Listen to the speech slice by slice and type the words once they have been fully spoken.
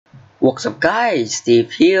What's up guys,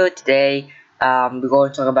 Steve here. Today we're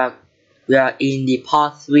going to talk about, we are in the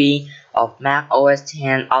part 3 of Mac OS X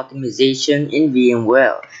optimization in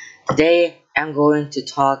VMware. Today I'm going to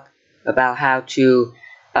talk about how to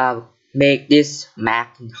make this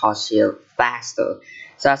Macintosh here faster.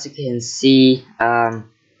 So as you can see, the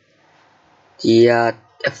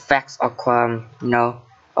effects are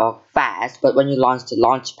fast, but when you launch the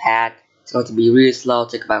launchpad, it's going to be really slow.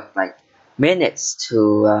 Take about like minutes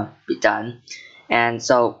to be done. And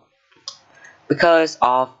so because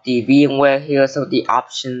of the VMware here, some of the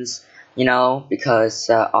options, because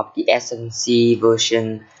of the SNC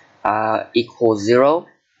version equals 0,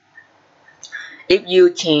 if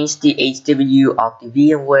you change the HW of the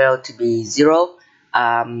VMware to be 0,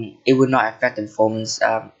 it would not affect the performance.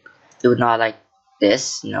 It would not like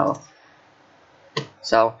this,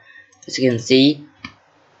 so as you can see.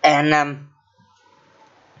 And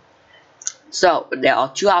so there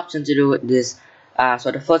are two options to do with this.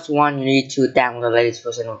 So the first one, you need to download the latest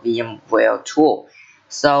version of VMware Tools.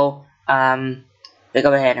 So we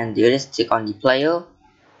go ahead and do this. Click on the player,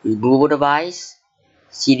 remove device,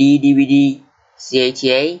 CD, DVD,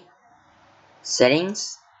 CATA,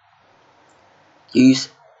 settings,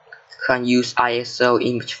 can use ISO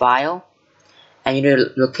image file, and you need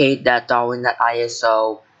to locate that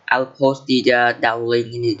darwin.iso. I will post the download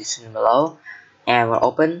link in the description below, and we'll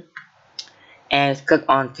open and click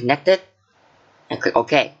on connected and click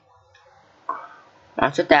OK.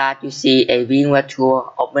 After that, you see a VMware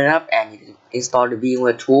tool open up, and you install the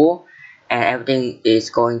VMware tool, and everything is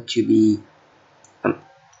going to be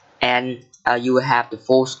you will have the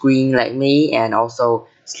full screen like me, and also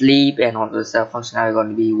sleep and all the stuff functionality going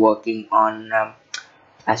to be working on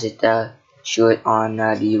as it should on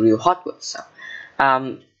the real hardware.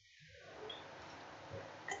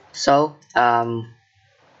 So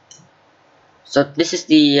this is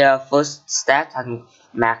the first step on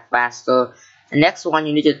Mac faster. The next one,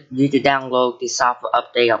 you need to download the software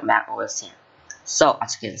update of Mac OS X. So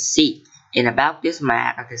as you can see, in about this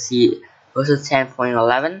Mac, I can see version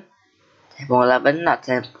 10.11, 10.11, not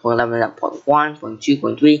 10.11.1,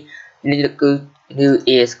 0.2.3. You need to do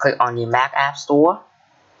is click on the Mac App Store,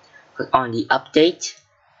 click on the update,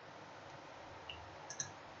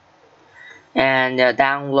 and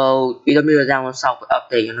download. You don't need to download software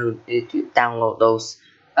update. You need to download those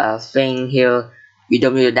thing here. You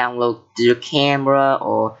don't need to download the camera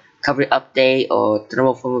or cover update or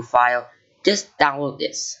thermal form file. Just download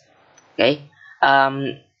this. Okay.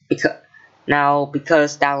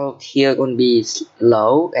 Because download here going to be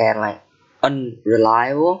slow and like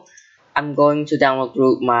unreliable, I'm going to download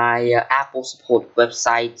through my Apple support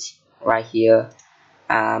website right here.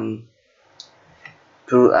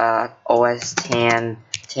 Through OS X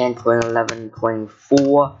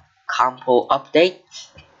 10.11.4 compo update.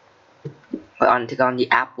 Click on the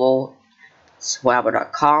Apple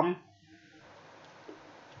swabber.com,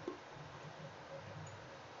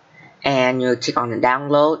 and you click on the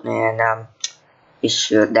download, and it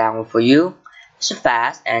should download for you. It's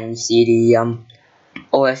fast, and you see the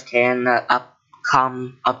OS X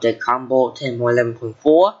update combo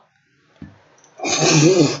 10.11.4.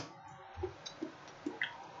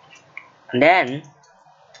 And then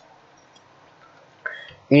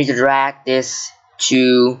you need to drag this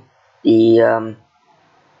to the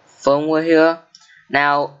firmware here.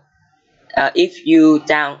 Now if you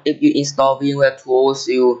install VMware Tools,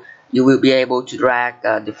 you will be able to drag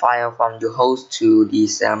the file from your host to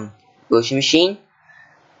this virtual machine.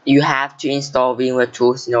 You have to install VMware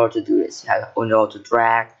Tools in order to do this. In order to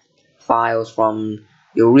drag files from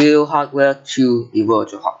your real hardware to the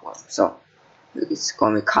virtual hardware. So it's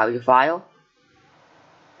going to copy the file.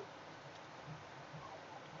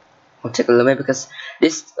 I'll take a little bit because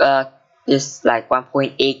this is like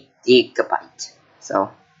 1.8 gigabyte, so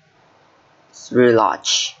it's really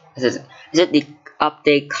large. This is the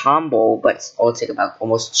update combo, but it's all take about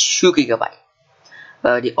almost 2 gigabyte.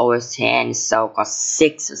 But the OS X itself got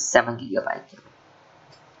 6 or 7 gigabyte.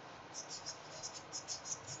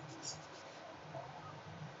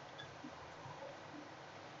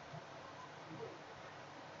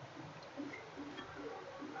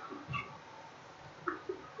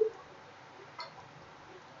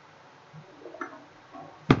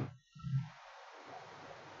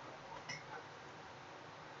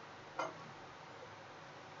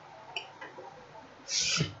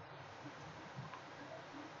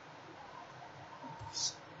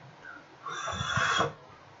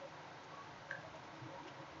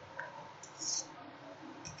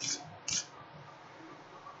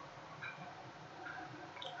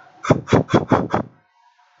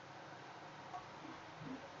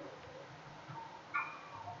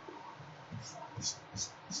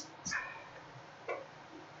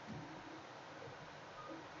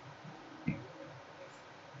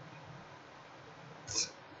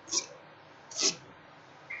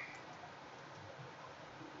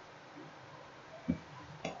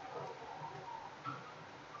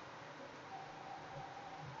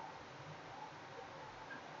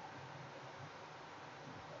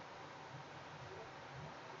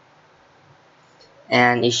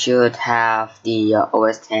 and it should have the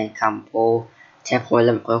OS 10 Compo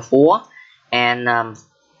 10.11.4, and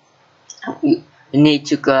you need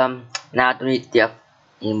to now don't need the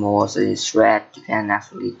anymore, so it's red. You can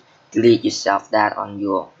actually delete yourself that on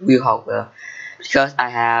your real hardware, because I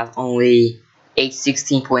have only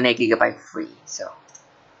 816.8 GB free. So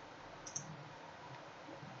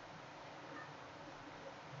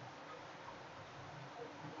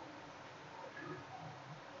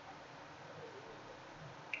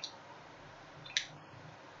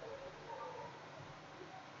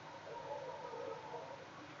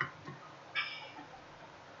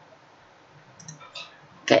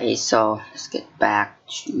okay, so let's get back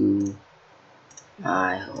to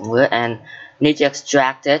my hardware and need to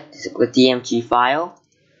extract it with DMG file.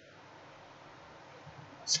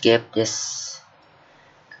 Skip this.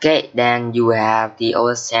 Okay, then you have the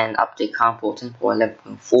OS 10 update compo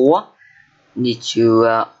 10.11.4. Need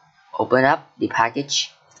to open up the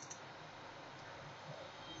package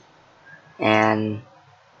and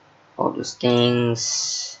all those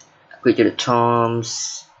things. Agree to the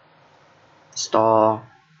terms. Store.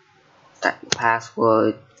 Type the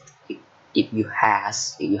password if you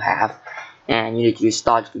have, and you need to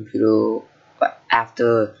restart the computer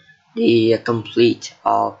after the complete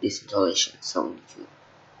of this installation. So you need to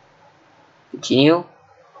continue.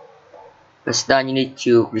 Once done, you need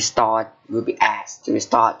to restart. You will be asked to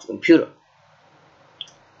restart the computer.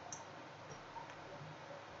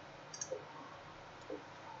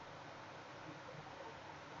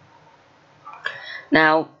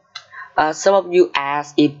 Now, some of you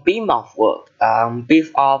ask if beamoff work.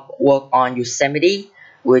 Beamoff work on Yosemite,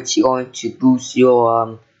 which is going to boost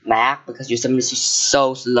your Mac, because Yosemite is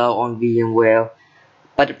so slow on VMware.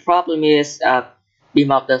 But the problem is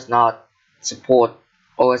beamoff does not support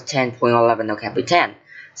OS 10.11 or Compo 10.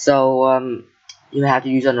 So you have to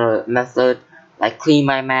use another method like clean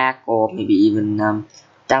my Mac, or maybe even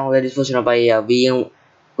download this version of a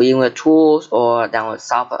VMware Tools, or download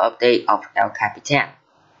software update of Compo 10.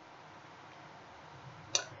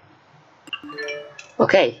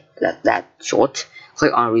 Okay, that's short.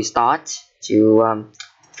 Click on restart to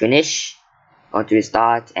finish, or to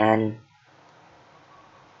restart, and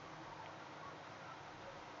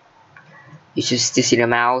you should still see the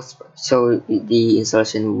mouse, so the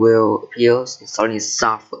installation will appear. Installing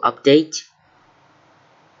software update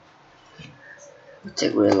will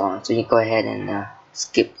take really long, so you go ahead and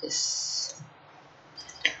skip this.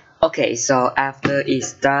 Okay, so after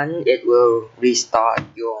it's done, it will restart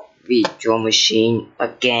your virtual machine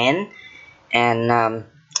again, and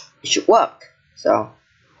it should work. So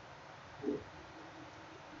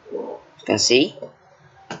you can see.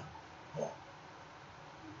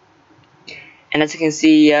 And as you can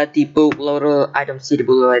see, the bootloader, I don't see the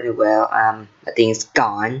bootloader anywhere. I think it's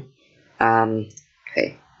gone.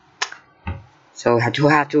 Okay, so have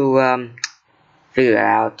to figure it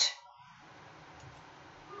out.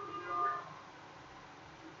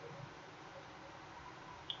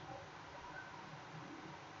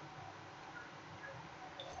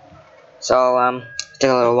 So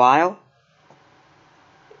take a little while.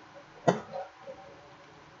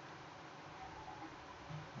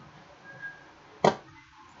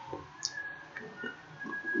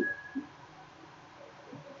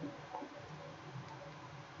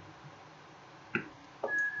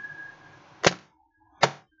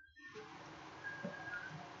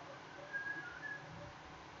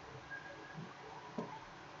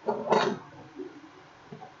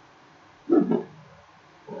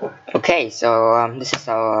 Okay, so this is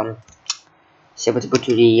our able to boot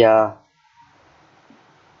to the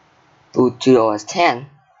boot to OS 10.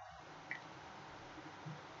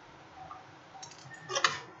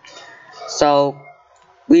 So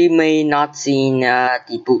we may not see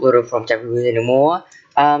the bootloader from Japanese anymore,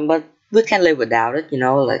 but we can live without it. You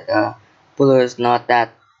know, like bootloader is not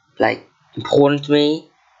that like important to me.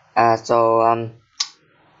 Thanks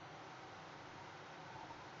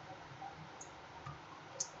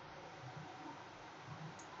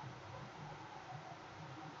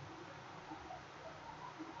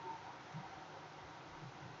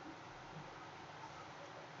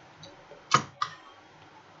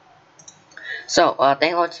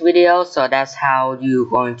for watching the video. So that's how you're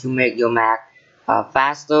going to make your Mac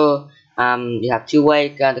faster you have two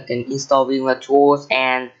ways. You can install VMware Tools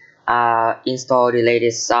and install the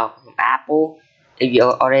latest software from Apple. If you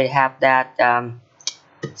already have that,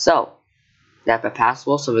 so that's the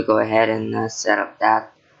password. So we go ahead and set up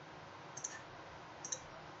that.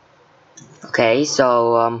 Okay,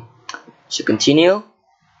 so to continue,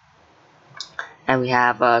 and we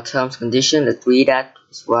have terms condition. Agree that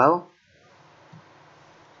as well.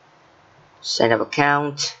 Set up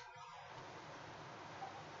account.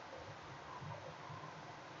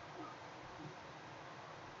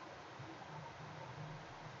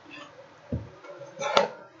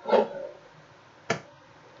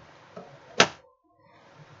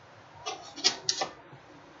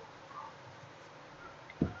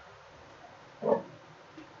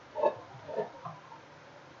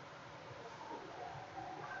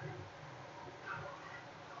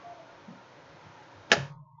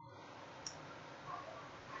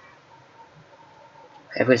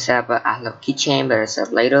 Okay, we'll set up a Outlook keychain, but set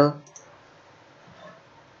up later.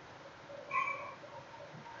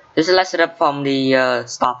 This is like set up from the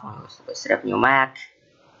start from. So we set up your Mac.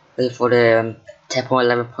 Wait for the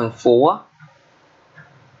 10.11.4.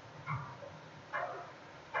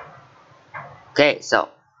 Okay, so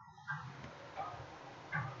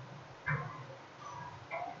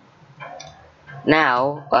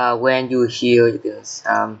now when you hear, you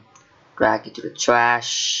can drag it to the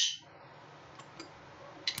trash.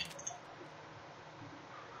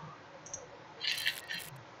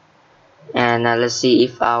 And let's see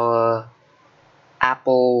if our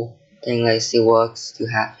Apple thing like still works to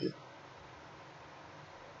have here.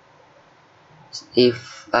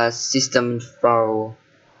 If system info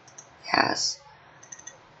has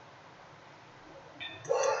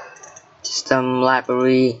system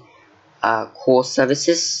library core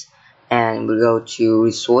services, and we go to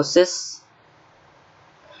resources.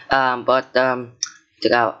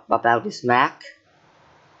 Check out about this Mac,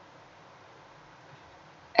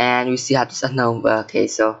 and we still have this unknown. Okay,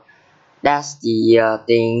 so that's the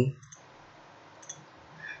thing.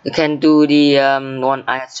 You can do the one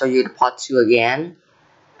I show you the part 2 again.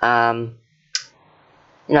 You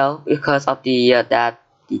know, because of the that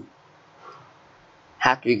the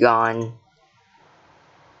had to be gone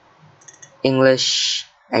English,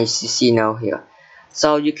 and you see no here.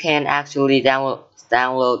 So you can actually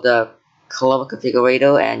download the Clover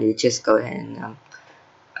configurator, and you just go ahead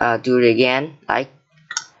and do it again.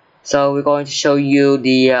 So we're going to show you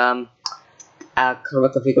the Clover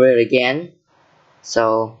configurator again.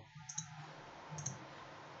 So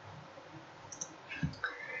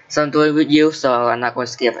I'm doing it with you, so I'm not going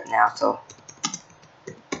to skip it now. So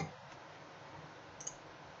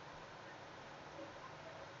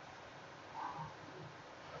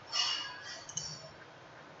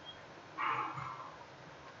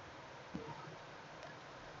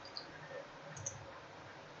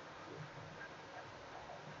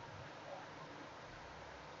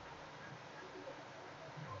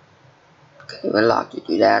okay, we'll allow you to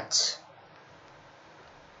do that.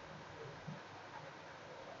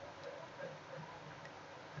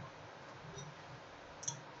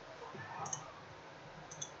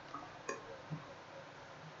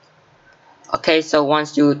 Okay, so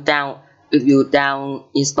once if you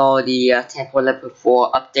install the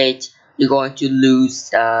 10.11.4 update, you're going to lose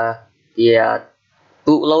the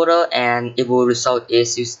bootloader, and it will result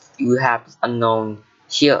is you have unknown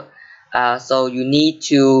here. So you need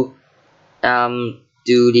to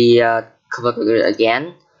do the configure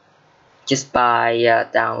again, just by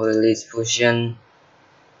download release version,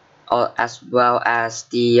 or as well as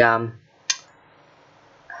the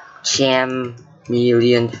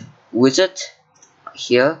chameleon widget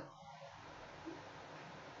here.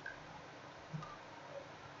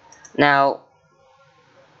 Now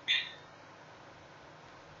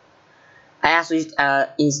I actually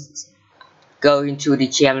go into the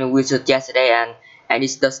chameleon widget yesterday, and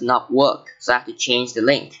this does not work, so I have to change the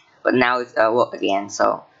link, but now it's work again.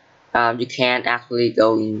 So you can actually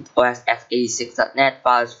go in osx86.net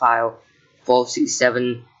file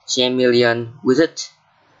 467 chameleon widget,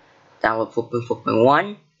 download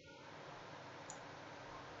 4.4.1.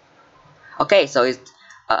 Okay, so it's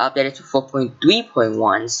updated to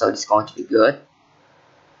 4.3.1, so it's going to be good.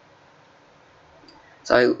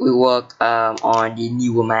 So we work on the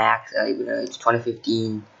newer Mac, even though it's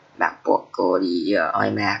 2015 MacBook or the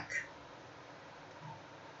iMac.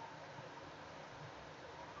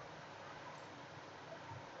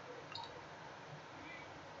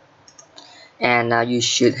 And you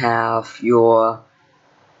should have your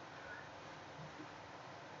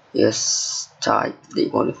type the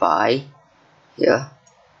modify here,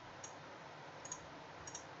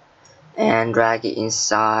 and drag it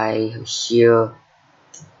inside here.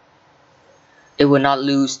 It will not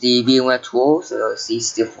lose the VMware Tools, so you'll see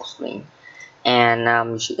still full screen.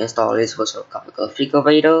 And you should install this virtual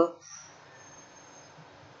configurator.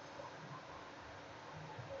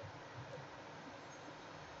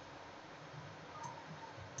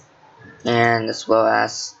 And as well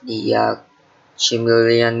as the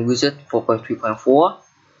Chameleon Wizard 4.3.4.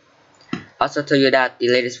 Also tell you that the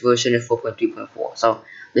latest version is 4.3.4. So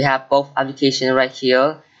we have both applications right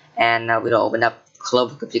here, and we'll open up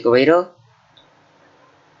Global Configurator.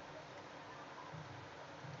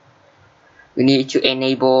 We need to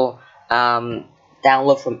enable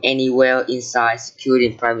download from anywhere inside security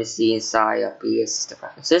and privacy inside the system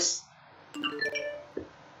preferences.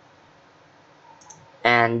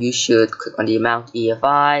 And you should click on the mount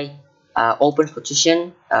EFI, open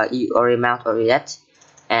partition, or mount or yet,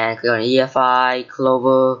 and click on EFI,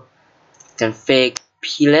 Clover, config,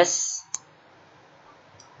 plist.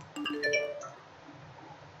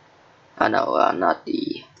 Oh no, not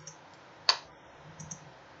the.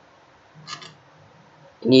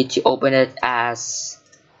 You need to open it as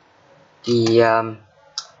the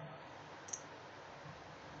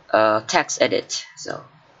text edit. So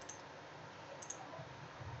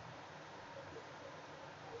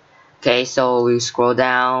okay, so we scroll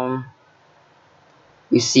down.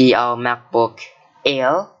 We see our MacBook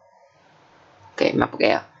Air. Okay, MacBook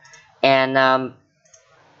Air, and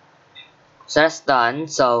so that's done.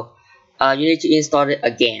 So you need to install it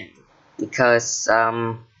again because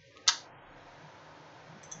to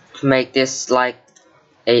make this like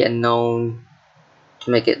a unknown,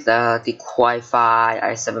 to make it the Wi-Fi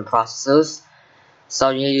i7 processors.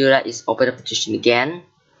 So you need to do that is open the partition again.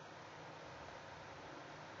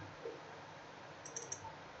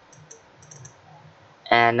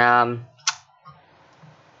 And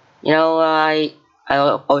you know, I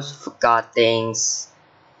always forgot things.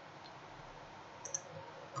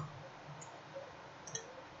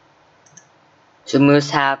 So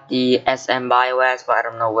must have the SM BIOS, but I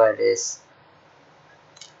don't know where it is.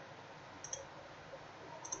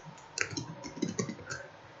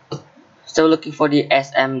 Still looking for the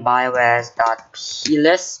SM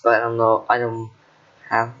BIOS.plist, but I don't know. I don't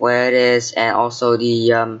have where it is, and also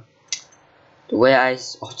the way I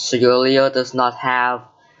showed you earlier does not have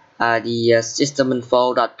the system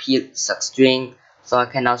info.plist string, so I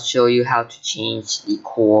cannot show you how to change the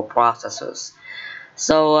core processors.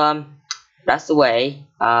 So that's the way.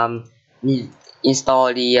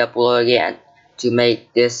 Install the bootloader again to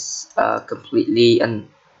make this completely the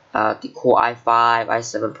Core i5,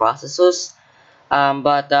 i7 processors.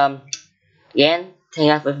 Again, thank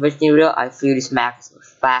you for watching the video. I feel this Mac is much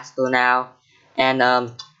faster now. And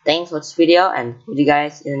thanks for this video, and see you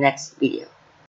guys in the next video.